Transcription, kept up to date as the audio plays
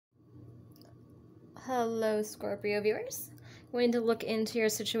Hello, Scorpio viewers. Going to look into your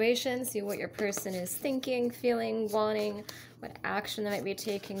situation, see what your person is thinking, feeling, wanting, what action they might be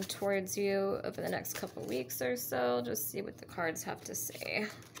taking towards you over the next couple weeks or so. Just see what the cards have to say.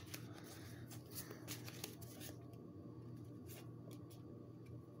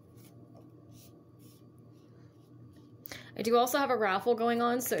 I do also have a raffle going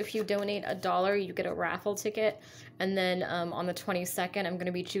on, so if you donate $1, you get a raffle ticket. And then on the 22nd, I'm going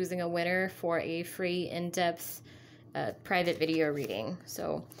to be choosing a winner for a free in-depth private video reading.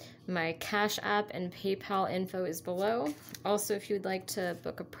 So my Cash App and PayPal info is below. Also, if you'd like to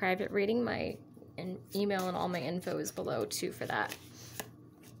book a private reading, my email and all my info is below too for that.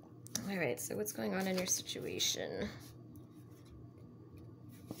 All right, so what's going on in your situation?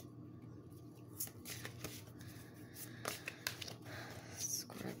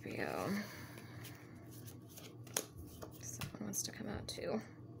 Scorpio. Someone wants to come out too.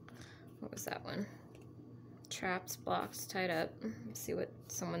 What was that one? Trapped, blocked, tied up. Let's see what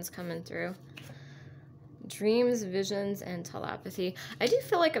someone's coming through. Dreams, visions, and telepathy. I do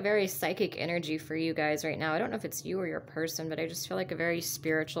feel like a very psychic energy for you guys right now. I don't know if it's you or your person, but I just feel like a very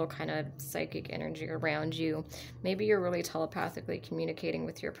spiritual kind of psychic energy around you. Maybe you're really telepathically communicating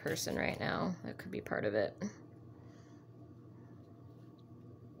with your person right now. That could be part of it.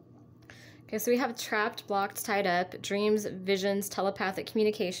 Okay, so we have trapped, blocked, tied up, dreams, visions, telepathic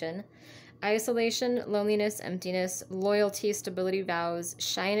communication, isolation, loneliness, emptiness, loyalty, stability, vows,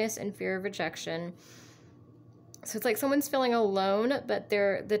 shyness, and fear of rejection. So it's like someone's feeling alone, but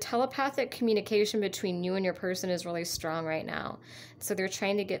the telepathic communication between you and your person is really strong right now. So they're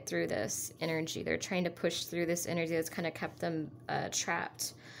trying to get through this energy. They're trying to push through this energy that's kind of kept them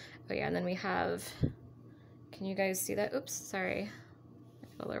trapped. Oh yeah, and then we have, can you guys see that? Oops, sorry.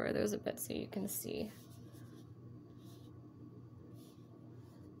 I'll lower those a bit so you can see.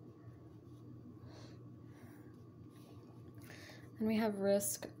 And we have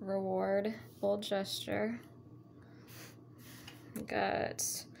risk, reward, bold gesture. We got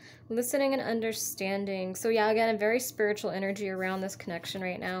listening and understanding. So yeah, again, a very spiritual energy around this connection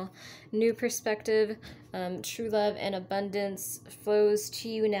right now. New perspective, true love and abundance flows to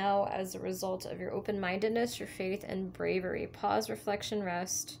you now as a result of your open-mindedness, your faith, and bravery. Pause, reflection,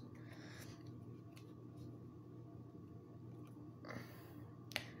 rest.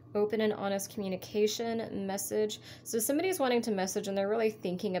 Open and honest communication, message. So somebody's wanting to message and they're really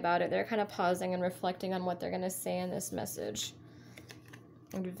thinking about it. They're kind of pausing and reflecting on what they're going to say in this message.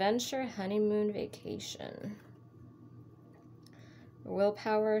 Adventure, honeymoon, vacation.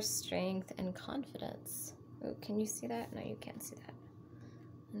 Willpower, strength, and confidence. Oh, can you see that? No, you can't see that.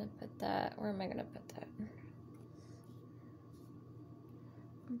 I'm going to put that, where am I going to put that?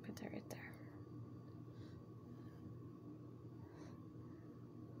 I'll put that right there.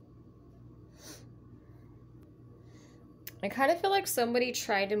 I kind of feel like somebody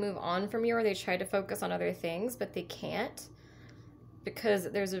tried to move on from you, or they tried to focus on other things, but they can't because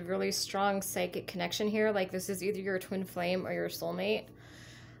there's a really strong psychic connection here. Like this is either your twin flame or your soulmate.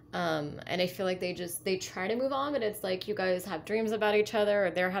 And I feel like they try to move on, but it's like you guys have dreams about each other, or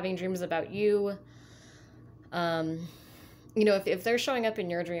they're having dreams about you. You know, if they're showing up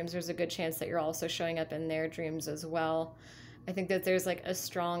in your dreams, there's a good chance that you're also showing up in their dreams as well. I think that there's like a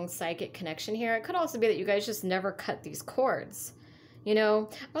strong psychic connection here. It could also be that you guys just never cut these cords, you know?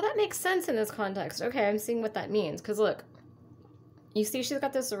 Well, that makes sense in this context. Okay, I'm seeing what that means. Because look, you see she's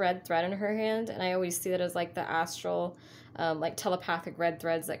got this red thread in her hand, and I always see that as like the astral, like telepathic red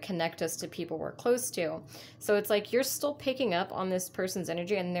threads that connect us to people we're close to. So it's like you're still picking up on this person's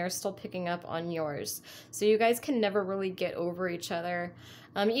energy, and they're still picking up on yours. So you guys can never really get over each other.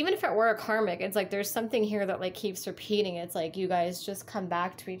 Even if it were a karmic, it's like there's something here that like keeps repeating. It's like you guys just come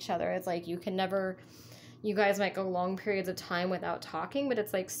back to each other. It's like you can never, you guys might go long periods of time without talking, but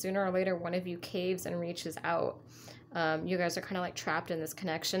it's like sooner or later one of you caves and reaches out. You guys are kind of like trapped in this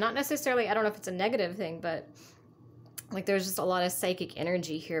connection. Not necessarily, I don't know if it's a negative thing, but like there's just a lot of psychic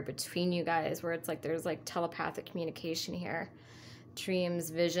energy here between you guys where it's like there's like telepathic communication here. Dreams,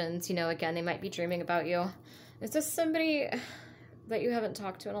 visions, you know, again, they might be dreaming about you. Is this somebody that you haven't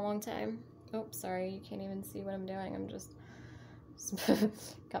talked to in a long time? Oh, sorry, you can't even see what I'm doing. I'm just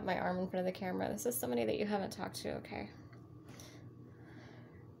got my arm in front of the camera. This is somebody that you haven't talked to, okay.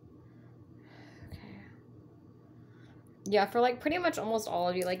 Yeah, for like pretty much almost all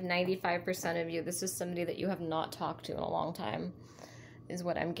of you, like 95% of you, this is somebody that you have not talked to in a long time, is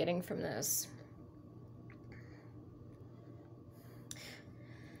what I'm getting from this.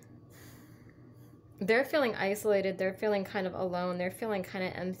 They're feeling isolated. They're feeling kind of alone. They're feeling kind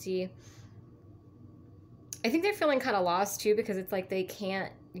of empty. I think they're feeling kind of lost too, because it's like they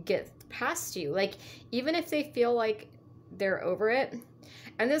can't get past you. Like, even if they feel like they're over it,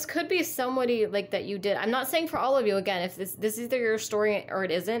 and this could be somebody like that you did. I'm not saying for all of you, again, if this is either your story or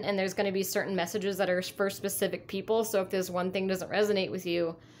it isn't, and there's going to be certain messages that are for specific people. So if this one thing doesn't resonate with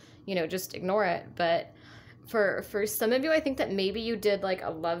you, you know, just ignore it. But for some of you, I think that maybe you did like a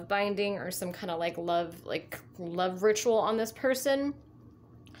love binding or some kind of like love ritual on this person.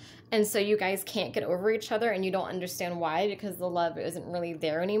 And so you guys can't get over each other, and you don't understand why, because the love isn't really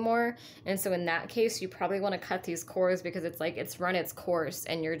there anymore. And so in that case, you probably want to cut these cords, because it's like it's run its course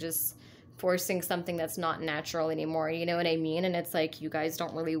and you're just forcing something that's not natural anymore. You know what I mean? And it's like you guys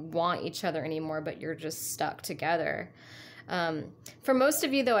don't really want each other anymore, but you're just stuck together. For most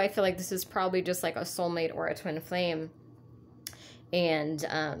of you, though, I feel like this is probably just like a soulmate or a twin flame. And,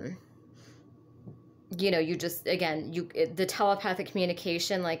 you know, you just, again, the telepathic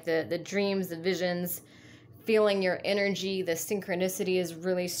communication, like the dreams, the visions, feeling your energy, the synchronicity is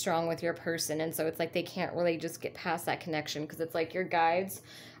really strong with your person. And so it's like they can't really just get past that connection, because it's like your guides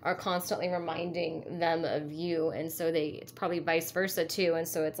are constantly reminding them of you. And so it's probably vice versa too. And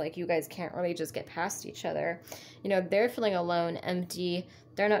so it's like you guys can't really just get past each other. You know, they're feeling alone, empty.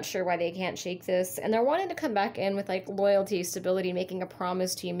 They're not sure why they can't shake this. And they're wanting to come back in with like loyalty, stability, making a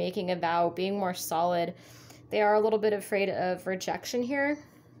promise to you, making a vow, being more solid. They are a little bit afraid of rejection here.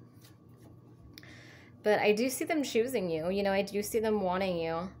 But I do see them choosing you. You know, I do see them wanting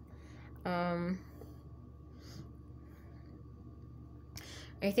you.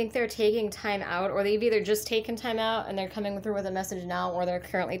 I think they're taking time out, or they've either just taken time out and they're coming through with a message now, or they're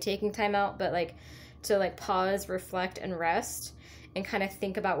currently taking time out, but like to like pause, reflect, and rest, and kind of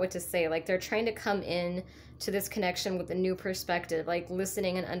think about what to say. Like they're trying to come in to this connection with a new perspective, like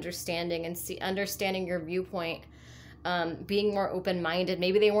listening and understanding, and understanding your viewpoint, being more open-minded.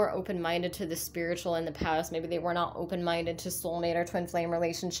 Maybe they weren't open-minded to the spiritual in the past. Maybe they were not open-minded to soulmate or twin flame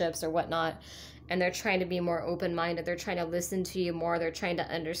relationships or whatnot. And they're trying to be more open-minded. They're trying to listen to you more. They're trying to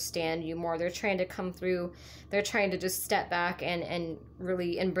understand you more. They're trying to come through. They're trying to just step back and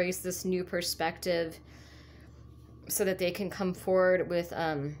really embrace this new perspective, so that they can come forward with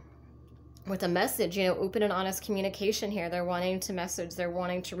a message, you know, open and honest communication here. They're wanting to message. They're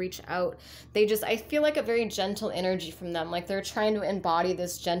wanting to reach out. I feel like a very gentle energy from them. Like they're trying to embody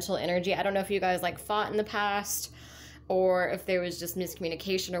this gentle energy. I don't know if you guys like fought in the past, or if there was just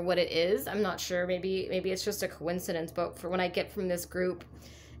miscommunication, or what it is. I'm not sure. Maybe it's just a coincidence. But for what I get from this group,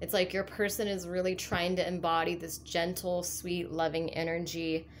 it's like your person is really trying to embody this gentle, sweet, loving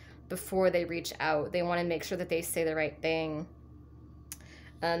energy before they reach out. They want to make sure that they say the right thing.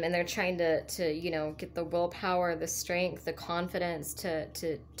 And they're trying to you know, get the willpower, the strength, the confidence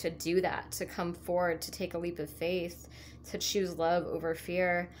to do that, to come forward, to take a leap of faith, to choose love over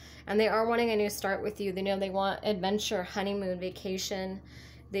fear. And they are wanting a new start with you. They know they want adventure, honeymoon, vacation.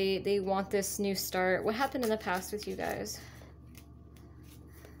 They want this new start. What happened in the past with you guys?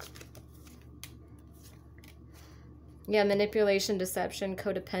 Yeah, manipulation, deception,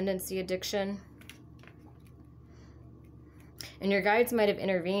 codependency, addiction. And your guides might have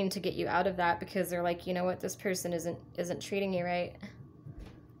intervened to get you out of that, because they're like, you know what, this person isn't treating you right.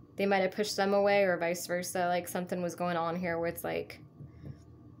 They might have pushed them away, or vice versa. Like something was going on here where it's like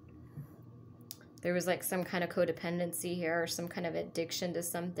there was like some kind of codependency here, or some kind of addiction to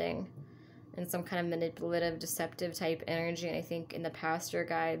something, and some kind of manipulative, deceptive type energy. And I think in the past your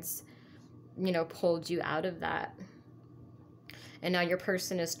guides, you know, pulled you out of that. And now your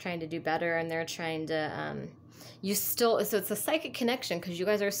person is trying to do better, and they're trying to so it's a psychic connection, because you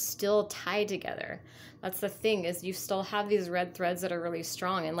guys are still tied together. That's the thing, is you still have these red threads that are really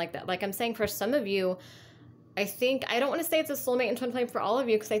strong. And like that, like I'm saying, for some of you, I don't want to say it's a soulmate and twin flame for all of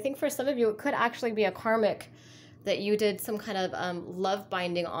you, because I think for some of you it could actually be a karmic that you did some kind of love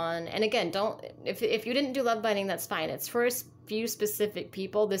binding on. And again, if you didn't do love binding, that's fine. It's for a few specific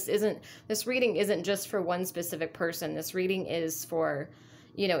people. This reading isn't just for one specific person. This reading is for,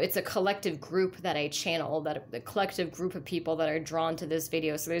 you know, it's a collective group that I channel, the collective group of people that are drawn to this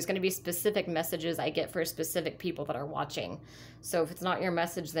video. So there's going to be specific messages I get for specific people that are watching. So if it's not your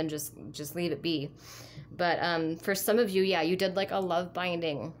message, then just leave it be. But for some of you, yeah, you did like a love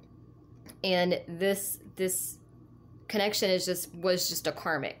binding, and this connection was just a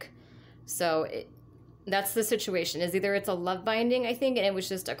karmic. So that's the situation. Is either it's a love binding, I think, and it was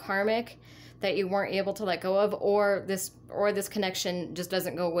just a karmic that you weren't able to let go of, or this connection just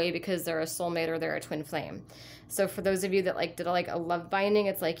doesn't go away because they're a soulmate or they're a twin flame. So for those of you that like did like a love binding,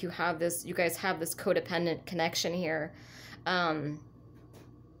 it's like you guys have this codependent connection here.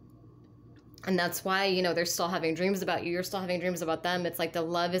 And that's why, you know, they're still having dreams about you. You're still having dreams about them. It's like the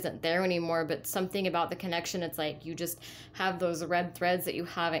love isn't there anymore, but something about the connection, it's like you just have those red threads that you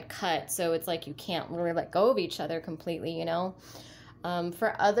haven't cut. So it's like you can't really let go of each other completely, you know?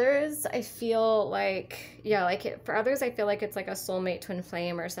 For others, I feel like, yeah, for others, I feel like it's like a soulmate twin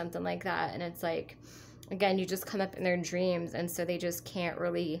flame or something like that. And it's like, again, you just come up in their dreams. And so they just can't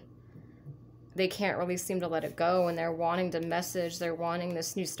really seem to let it go, and they're wanting to message, they're wanting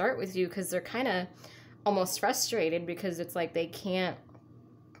this new start with you because they're kind of almost frustrated because it's like they can't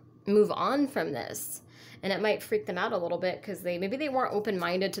move on from this. And it might freak them out a little bit because maybe they weren't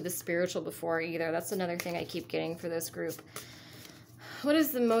open-minded to the spiritual before either. That's another thing I keep getting for this group. What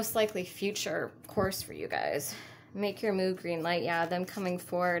is the most likely future course for you guys? Make your move, green light. Yeah, them coming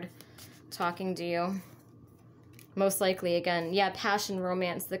forward, talking to you. Most likely, again, yeah, passion,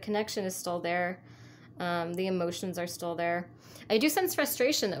 romance. The connection is still there. The emotions are still there. I do sense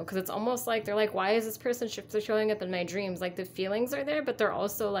frustration, though, because it's almost like they're like, why is this person showing up in my dreams? Like, the feelings are there, but they're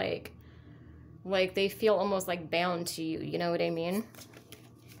also like they feel almost like bound to you. You know what I mean?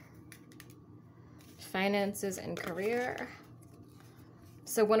 Finances and career.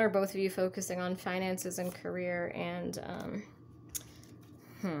 So when are both of you focusing on finances and career? And,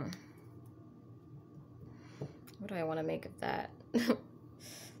 what do I want to make of that?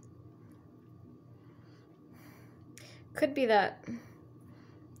 Could be that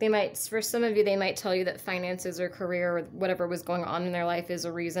they might, for some of you, they might tell you that finances or career or whatever was going on in their life is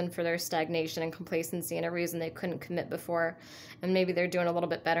a reason for their stagnation and complacency and a reason they couldn't commit before. And maybe they're doing a little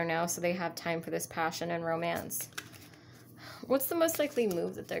bit better now, so they have time for this passion and romance. What's the most likely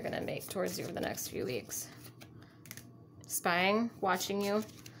move that they're going to make towards you over the next few weeks? Spying, watching you,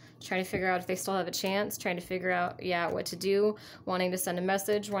 trying to figure out if they still have a chance, trying to figure out, yeah, what to do, wanting to send a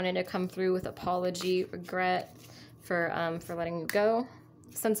message, wanting to come through with apology, regret for letting you go.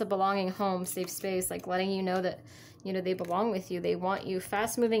 Sense of belonging, home, safe space, like letting you know that, you know, they belong with you. They want you.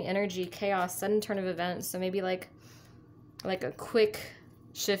 Fast-moving energy, chaos, sudden turn of events. So maybe like a quick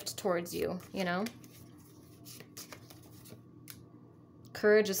shift towards you, you know?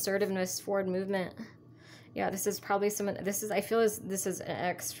 Courage, assertiveness, forward movement. Yeah, this is probably someone, I feel this is an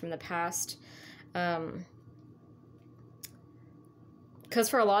ex from the past. Because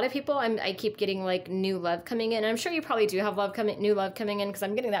for a lot of people, I keep getting like new love coming in. And I'm sure you probably do have new love coming in, because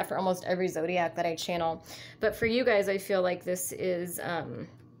I'm getting that for almost every zodiac that I channel. But for you guys, I feel like this is, I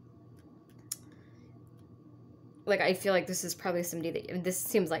feel like this is probably somebody this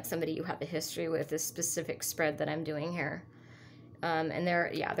seems like somebody you have a history with, this specific spread that I'm doing here. And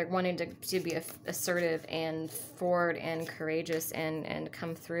they're wanting to be assertive and forward and courageous and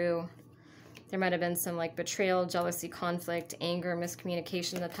come through. There might have been some like betrayal, jealousy, conflict, anger,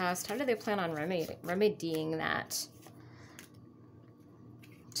 miscommunication in the past. How do they plan on remedying that?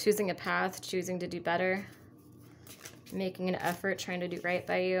 Choosing a path, choosing to do better, making an effort, trying to do right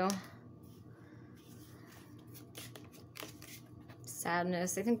by you.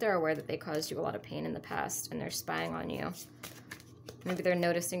 Sadness. I think they're aware that they caused you a lot of pain in the past and they're spying on you. Maybe they're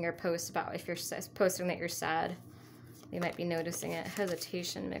noticing your posts about if you're posting that you're sad. They might be noticing it.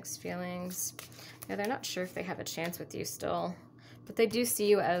 Hesitation, mixed feelings. Yeah, they're not sure if they have a chance with you still. But they do see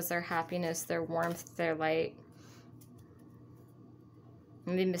you as their happiness, their warmth, their light.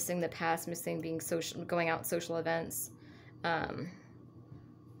 Maybe missing the past, missing being social, going out social events. You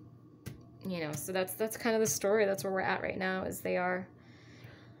know, so that's kind of the story. That's where we're at right now, is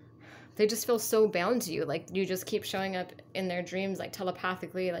they just feel so bound to you. Like, you just keep showing up in their dreams, like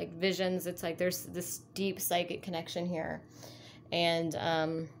telepathically, like visions. It's like there's this deep psychic connection here. And,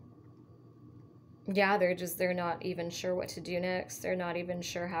 yeah, they're not even sure what to do next. They're not even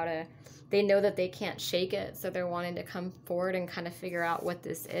sure how to, they know that they can't shake it. So they're wanting to come forward and kind of figure out what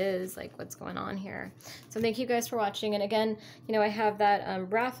this is, like what's going on here. So thank you guys for watching. And again, you know, I have that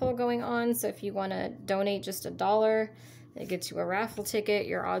raffle going on. So if you want to donate just $1, it gets you a raffle ticket.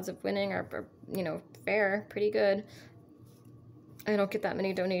 Your odds of winning are, you know, fair, pretty good. I don't get that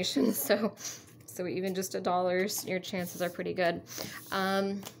many donations, so even just $1, your chances are pretty good.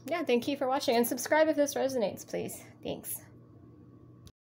 Yeah, thank you for watching, and subscribe if this resonates, please. Thanks.